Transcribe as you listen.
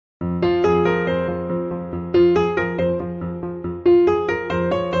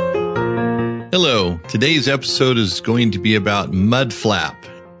Today's episode is going to be about Mudflap.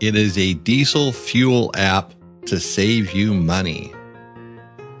 It is a diesel fuel app to save you money.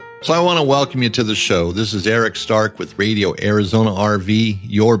 So I want to welcome you to the show. This is Eric Stark with Radio Arizona RV,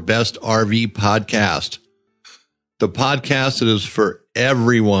 your best RV podcast. The podcast that is for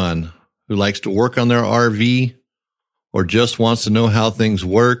everyone who likes to work on their RV or just wants to know how things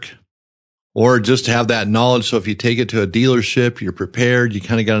work or just have that knowledge. So if you take it to a dealership, you're prepared, you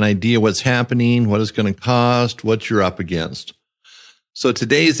kind of got an idea what's happening, what it's going to cost, what you're up against. So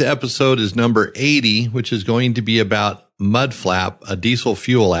today's episode is number 80, which is going to be about Mudflap, a diesel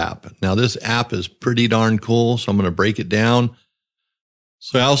fuel app. Now, this app is pretty darn cool, so I'm going to break it down.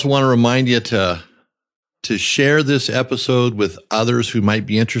 So I also want to remind you to share this episode with others who might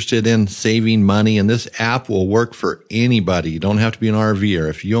be interested in saving money. And this app will work for anybody. You don't have to be an RVer.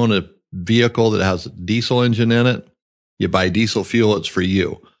 If you own a vehicle that has a diesel engine in it, you buy diesel fuel, it's for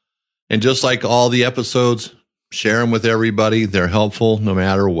you. And just like all the episodes, share them with everybody. They're helpful no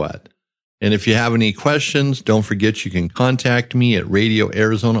matter what. And if you have any questions, don't forget you can contact me at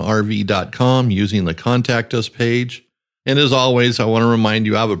radioarizonarv.com using the Contact Us page. And as always, I want to remind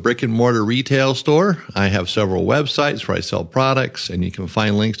you I have a brick and mortar retail store. I have several websites where I sell products, and you can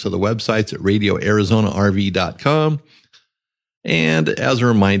find links to the websites at radioarizonarv.com. And as a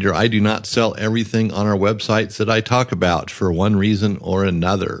reminder, I do not sell everything on our websites that I talk about for one reason or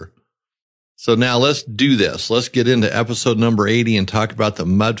another. So now let's do this. Let's get into episode number 80 and talk about the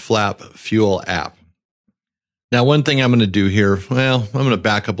Mudflap Fuel app. Now, one thing I'm going to do here, I'm going to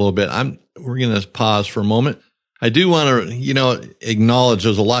back up a little bit. We're going to pause for a moment. I do want to, acknowledge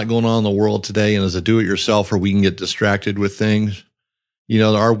there's a lot going on in the world today. And as a do-it-yourselfer, we can get distracted with things.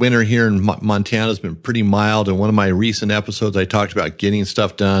 Our winter here in Montana has been pretty mild. In one of my recent episodes, I talked about getting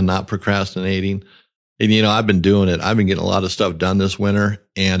stuff done, not procrastinating. And, I've been doing it. I've been getting a lot of stuff done this winter,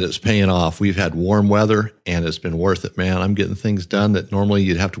 and it's paying off. We've had warm weather, and it's been worth it, man. I'm getting things done that normally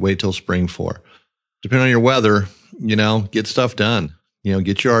you'd have to wait till spring for. Depending on your weather, get stuff done.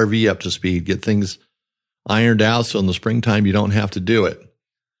 Get your RV up to speed. Get things ironed out so in the springtime you don't have to do it.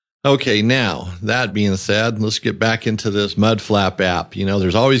 Okay, now, that being said, let's get back into this Mudflap app.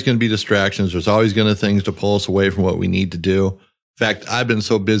 There's always going to be distractions. There's always going to be things to pull us away from what we need to do. In fact, I've been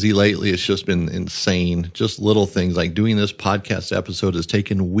so busy lately, it's just been insane. Just little things like doing this podcast episode has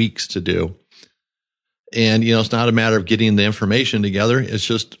taken weeks to do. And, it's not a matter of getting the information together. It's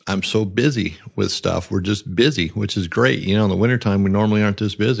just I'm so busy with stuff. We're just busy, which is great. In the wintertime, we normally aren't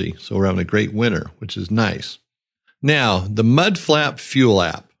this busy. So we're having a great winter, which is nice. Now, the Mudflap Fuel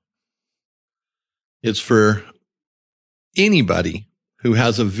app. It's for anybody who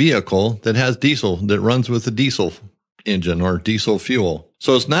has a vehicle that has diesel, that runs with a diesel engine or diesel fuel.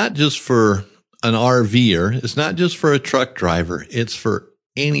 So it's not just for an RVer. It's not just for a truck driver. It's for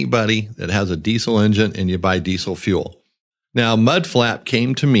anybody that has a diesel engine and you buy diesel fuel. Now, Mudflap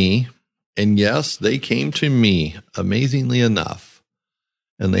came to me, and yes, they came to me, amazingly enough,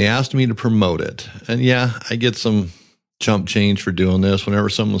 and they asked me to promote it. And yeah, I get some chump change for doing this. Whenever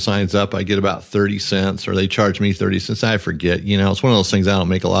someone signs up, I get about 30 cents, or they charge me 30 cents. I forget, it's one of those things. I don't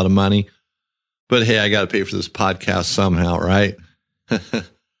make a lot of money, but hey, I got to pay for this podcast somehow, right?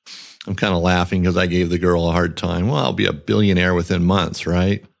 I'm kind of laughing because I gave the girl a hard time. Well, I'll be a billionaire within months,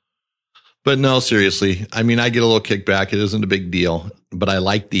 right? But no, seriously. I get a little kickback. It isn't a big deal, but I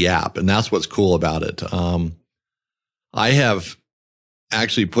like the app, and that's what's cool about it. I have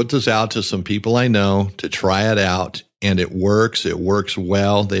actually put this out to some people I know to try it out, and it works. It works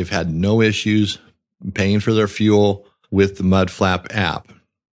well. They've had no issues paying for their fuel with the Mudflap app.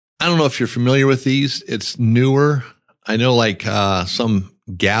 I don't know if you're familiar with these. It's newer. I know some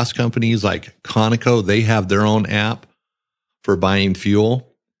gas companies like Conoco, they have their own app for buying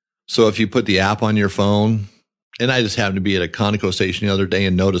fuel. So if you put the app on your phone, and I just happened to be at a Conoco station the other day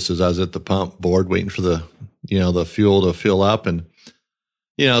and noticed as I was at the pump board waiting for the fuel to fill up, and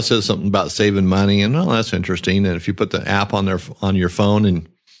it says something about saving money, and that's interesting. And if you put the app on your phone, and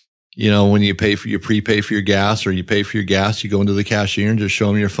when you prepay for your gas, or you pay for your gas, you go into the cashier and just show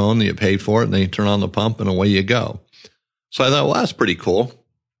them your phone that you paid for it, and they turn on the pump, and away you go. So I thought, well, that's pretty cool.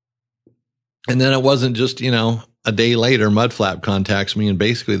 And then it wasn't just, a day later, Mudflap contacts me and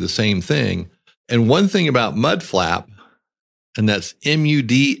basically the same thing. And one thing about Mudflap, and that's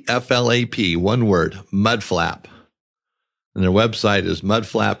Mudflap, one word, Mudflap. And their website is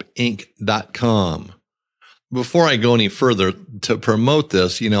mudflapinc.com. Before I go any further, to promote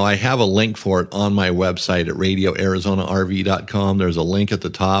this, I have a link for it on my website at radioarizonarv.com. There's a link at the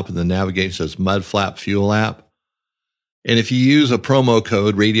top, and the navigation says Mudflap Fuel app. And if you use a promo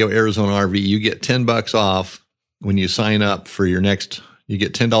code Radio Arizona RV, you get $10 off when you sign up for your next. You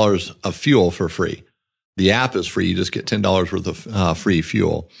get $10 of fuel for free. The app is free. You just get $10 worth of free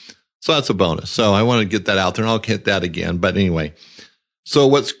fuel. So that's a bonus. So I want to get that out there, and I'll hit that again. But anyway, so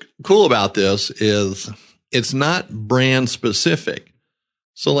what's cool about this is it's not brand specific.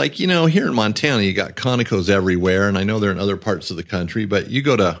 So like, here in Montana, you got Conocos everywhere. And I know they're in other parts of the country, but you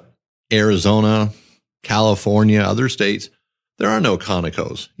go to Arizona, California, other states, there are no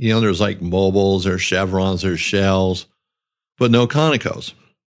Conocos. There's like Mobiles, there's Chevrons, there's Shells, but no Conocos.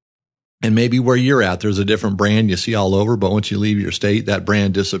 And maybe where you're at, there's a different brand you see all over, but once you leave your state, that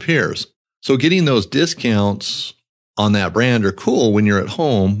brand disappears. So getting those discounts on that brand are cool when you're at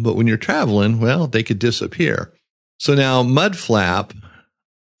home, but when you're traveling, well, they could disappear. So now Mudflap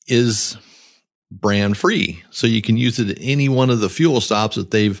is brand free. So you can use it at any one of the fuel stops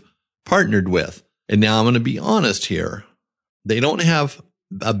that they've partnered with. And now I'm going to be honest here. They don't have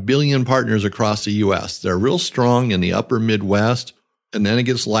a billion partners across the U.S. They're real strong in the upper Midwest. And then it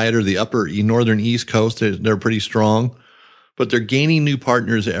gets lighter. The upper northern East Coast, they're pretty strong, but they're gaining new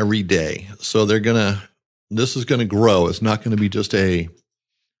partners every day. So this is going to grow. It's not going to be just a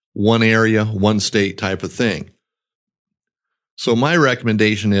one area, one state type of thing. So my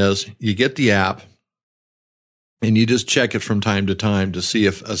recommendation is you get the app and you just check it from time to time to see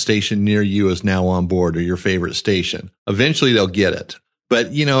if a station near you is now on board or your favorite station. Eventually they'll get it, but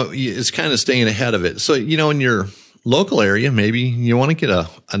it's kind of staying ahead of it. So, in your local area, maybe you want to get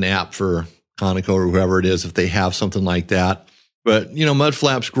an app for Conoco or whoever it is if they have something like that. But,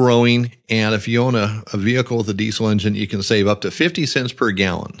 Mudflap's growing, and if you own a vehicle with a diesel engine, you can save up to 50 cents per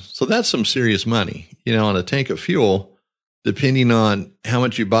gallon. So that's some serious money. On a tank of fuel, depending on how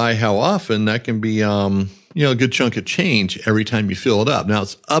much you buy, how often, that can be, a good chunk of change every time you fill it up. Now,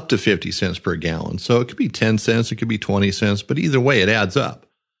 it's up to 50 cents per gallon. So it could be 10 cents, it could be 20 cents, but either way, it adds up.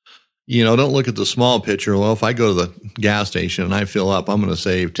 Don't look at the small picture. Well, if I go to the gas station and I fill up, I'm going to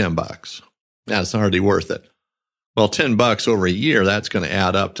save $10. That's already worth it. Well, $10 over a year, that's going to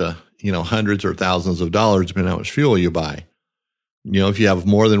add up to, hundreds or thousands of dollars, depending on how much fuel you buy. If you have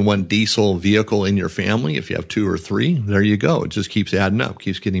more than one diesel vehicle in your family, if you have 2 or 3, there you go. It just keeps adding up,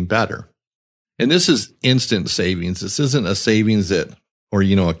 keeps getting better. And this is instant savings. This isn't a savings or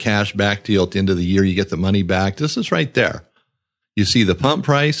a cash back deal at the end of the year, you get the money back. This is right there. You see the pump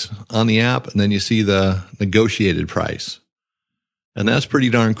price on the app, and then you see the negotiated price. And that's pretty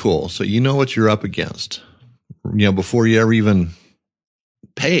darn cool. So you know what you're up against. Before you ever even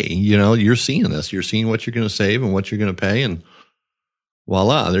pay, you're seeing this. You're seeing what you're going to save and what you're going to pay, and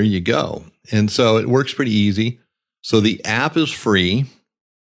voila, there you go. And so it works pretty easy. So the app is free.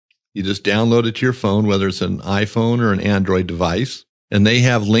 You just download it to your phone, whether it's an iPhone or an Android device. And they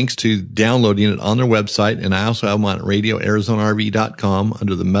have links to downloading it on their website. And I also have them on radioarizonarv.com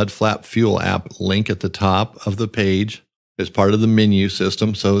under the Mudflap Fuel app link at the top of the page as part of the menu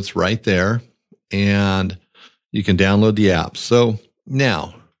system. So it's right there. And you can download the app. So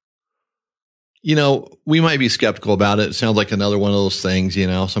now, we might be skeptical about it. It sounds like another one of those things,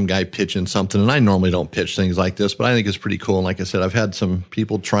 some guy pitching something. And I normally don't pitch things like this, but I think it's pretty cool. And like I said, I've had some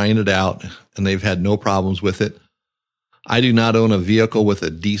people trying it out and they've had no problems with it. I do not own a vehicle with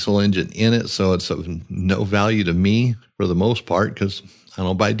a diesel engine in it, so it's of no value to me for the most part because I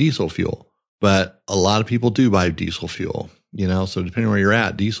don't buy diesel fuel. But a lot of people do buy diesel fuel, so depending on where you're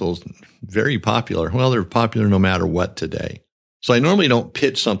at, diesel's very popular. Well, they're popular no matter what today. So I normally don't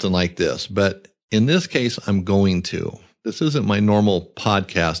pitch something like this, but in this case, I'm going to. This isn't my normal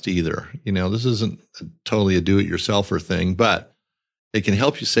podcast either. This isn't totally a do-it-yourselfer thing, but it can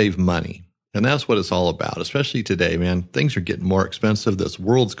help you save money. And that's what it's all about, especially today, man. Things are getting more expensive. This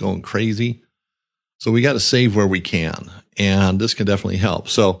world's going crazy. So we got to save where we can. And this can definitely help.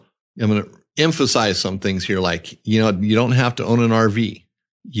 So I'm going to emphasize some things here. Like, you don't have to own an RV.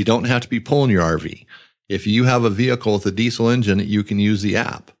 You don't have to be pulling your RV. If you have a vehicle with a diesel engine, you can use the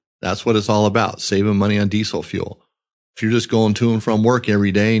app. That's what it's all about, saving money on diesel fuel. If you're just going to and from work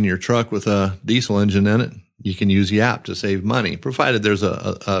every day in your truck with a diesel engine in it, you can use the app to save money, provided there's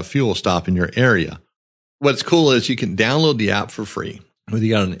a fuel stop in your area. What's cool is you can download the app for free, whether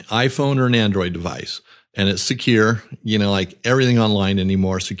you got an iPhone or an Android device, and it's secure. Like everything online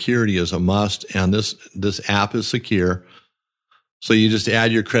anymore, security is a must, and this app is secure. So you just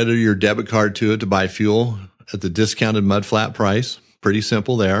add your credit or your debit card to it to buy fuel at the discounted Mudflap price. Pretty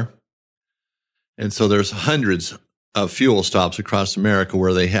simple there. And so there's hundreds of fuel stops across America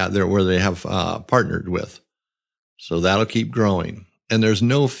where they have partnered with. So that'll keep growing. And there's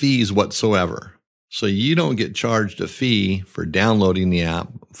no fees whatsoever. So you don't get charged a fee for downloading the app,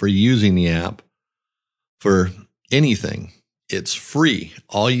 for using the app, for anything. It's free.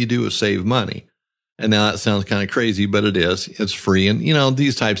 All you do is save money. And now that sounds kind of crazy, but it is. It's free. And,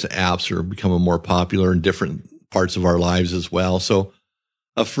 these types of apps are becoming more popular in different parts of our lives as well. So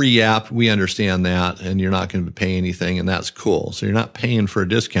a free app, we understand that, and you're not going to pay anything, and that's cool. So you're not paying for a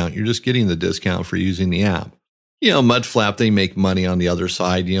discount. You're just getting the discount for using the app. Mudflap, they make money on the other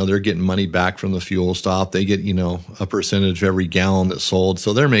side. They're getting money back from the fuel stop. They get, a percentage of every gallon that's sold.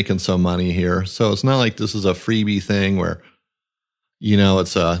 So they're making some money here. So it's not like this is a freebie thing where,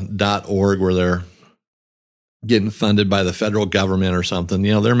 it's a .org where they're getting funded by the federal government or something.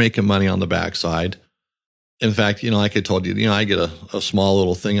 They're making money on the backside. In fact, like I told you, I get a small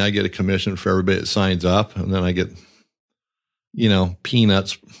little thing. I get a commission for everybody that signs up, and then I get,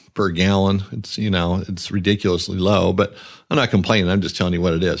 peanuts per gallon. It's ridiculously low, but I'm not complaining. I'm just telling you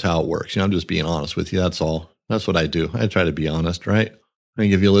what it is, how it works. I'm just being honest with you. That's all. That's what I do. I try to be honest, right? I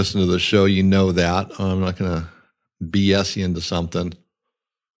think if you listen to the show, you know that. I'm not going to BS you into something.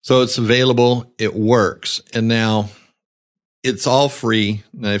 So it's available. It works. And now it's all free.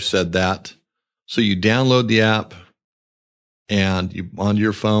 And I've said that. So you download the app and you onto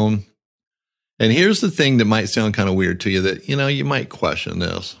your phone. And here's the thing that might sound kind of weird to you that, you might question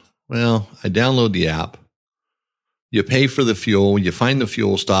this. Well, I download the app. You pay for the fuel. You find the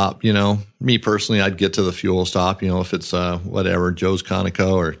fuel stop. Me personally, I'd get to the fuel stop, if it's whatever, Joe's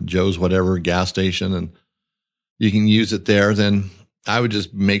Conoco or Joe's whatever gas station, and you can use it there. Then I would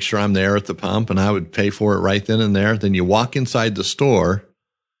just make sure I'm there at the pump, and I would pay for it right then and there. Then you walk inside the store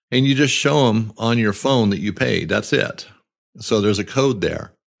and you just show them on your phone that you paid. That's it. So there's a code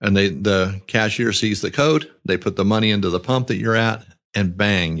there, and the cashier sees the code. They put the money into the pump that you're at, and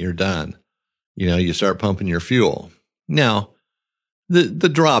bang, you're done. You start pumping your fuel. Now, the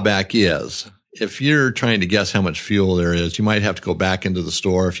drawback is if you're trying to guess how much fuel there is, you might have to go back into the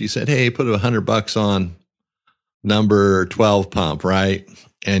store. If you said, hey, put $100 on number 12 pump, right?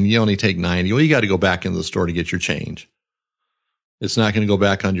 And you only take 90. Well, you got to go back into the store to get your change. It's not going to go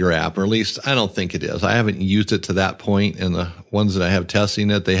back on your app, or at least I don't think it is. I haven't used it to that point, and the ones that I have testing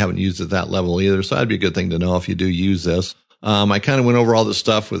it, they haven't used it that level either. So that'd be a good thing to know if you do use this. I kind of went over all this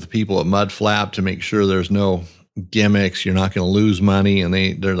stuff with the people at Mudflap to make sure there's no gimmicks. You're not going to lose money. And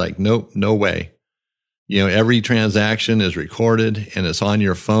they're like, nope, no way. Every transaction is recorded and it's on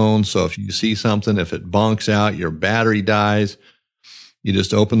your phone. So if you see something, if it bonks out, your battery dies, you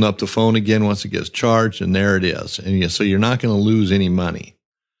just open up the phone again once it gets charged, and there it is. And so you're not going to lose any money.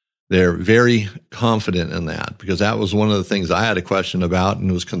 They're very confident in that, because that was one of the things I had a question about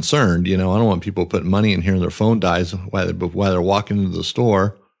and was concerned. I don't want people putting money in here and their phone dies while they're walking into the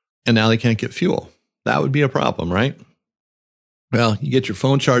store, and now they can't get fuel. That would be a problem, right? Well, you get your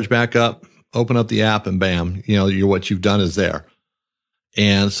phone charged back up, open up the app, and bam, what you've done is there.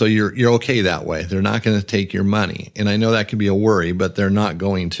 And so you're okay that way. They're not going to take your money. And I know that can be a worry, but they're not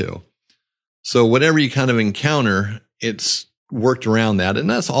going to. So whatever you kind of encounter, it's worked around that. And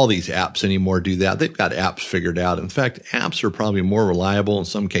that's all these apps anymore do that. They've got apps figured out. In fact, apps are probably more reliable in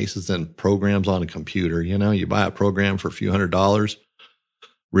some cases than programs on a computer. You buy a program for a few $100s,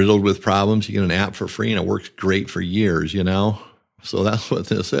 riddled with problems. You get an app for free, and it works great for years, So that's what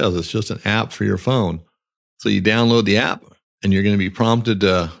this is. It's just an app for your phone. So you download the app, and you're going to be prompted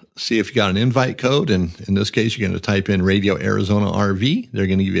to see if you got an invite code. And in this case, you're going to type in Radio Arizona RV. They're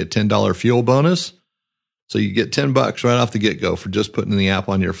going to give you a $10 fuel bonus. So you get $10 right off the get-go for just putting the app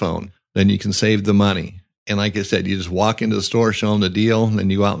on your phone. Then you can save the money. And like I said, you just walk into the store, show them the deal, and then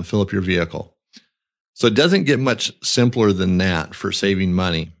you go out and fill up your vehicle. So it doesn't get much simpler than that for saving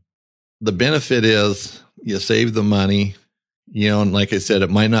money. The benefit is you save the money, and like I said, it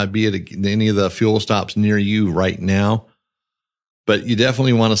might not be at any of the fuel stops near you right now, but you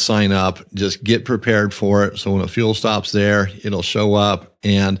definitely want to sign up. Just get prepared for it. So when a fuel stop's there, it'll show up,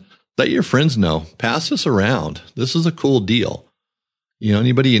 and let your friends know. Pass this around. This is a cool deal.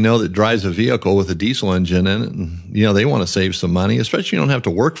 Anybody that drives a vehicle with a diesel engine in it, and, they want to save some money, especially you don't have to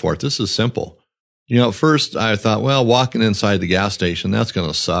work for it. This is simple. At first I thought, well, walking inside the gas station, that's going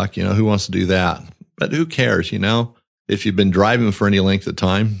to suck. Who wants to do that? But who cares? If you've been driving for any length of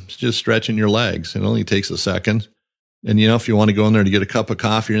time, it's just stretching your legs. It only takes a second. And, if you want to go in there to get a cup of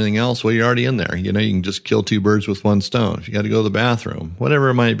coffee or anything else, well, you're already in there. You can just kill two birds with one stone. If you got to go to the bathroom, whatever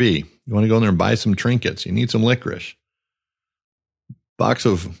it might be, you want to go in there and buy some trinkets. You need some licorice, box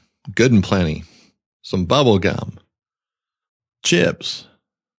of Good and Plenty, some bubble gum, chips.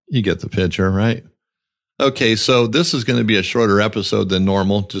 You get the picture, right? Okay, so this is going to be a shorter episode than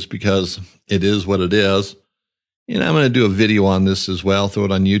normal just because it is what it is. And I'm going to do a video on this as well, throw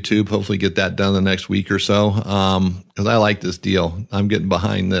it on YouTube, hopefully get that done the next week or so, because I like this deal. I'm getting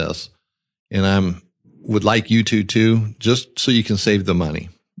behind this, and would like you to too, just so you can save the money.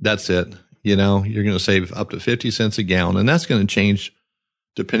 That's it. you're going to save up to 50 cents a gallon. And that's going to change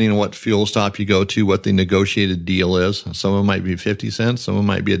depending on what fuel stop you go to, what the negotiated deal is. Some of them might be 50 cents. Some of them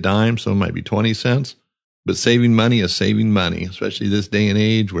might be a dime. Some of them might be 20 cents. But saving money is saving money, especially this day and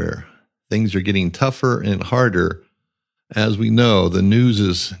age where things are getting tougher and harder. As we know, the news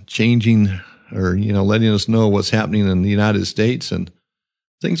is changing or, letting us know what's happening in the United States, and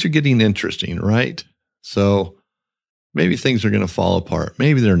things are getting interesting, right? So maybe things are going to fall apart.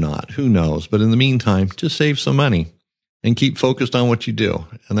 Maybe they're not. Who knows? But in the meantime, just save some money and keep focused on what you do.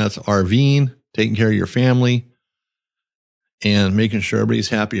 And that's RVing, taking care of your family, and making sure everybody's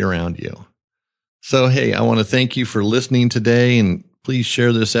happy around you. So, hey, I want to thank you for listening today, and please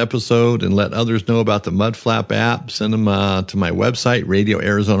share this episode and let others know about the Mudflap app. Send them to my website,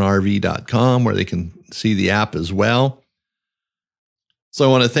 radioarizonarv.com, where they can see the app as well. So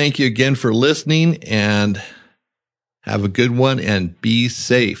I want to thank you again for listening, and have a good one and be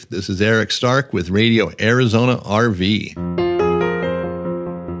safe. This is Eric Stark with Radio Arizona RV.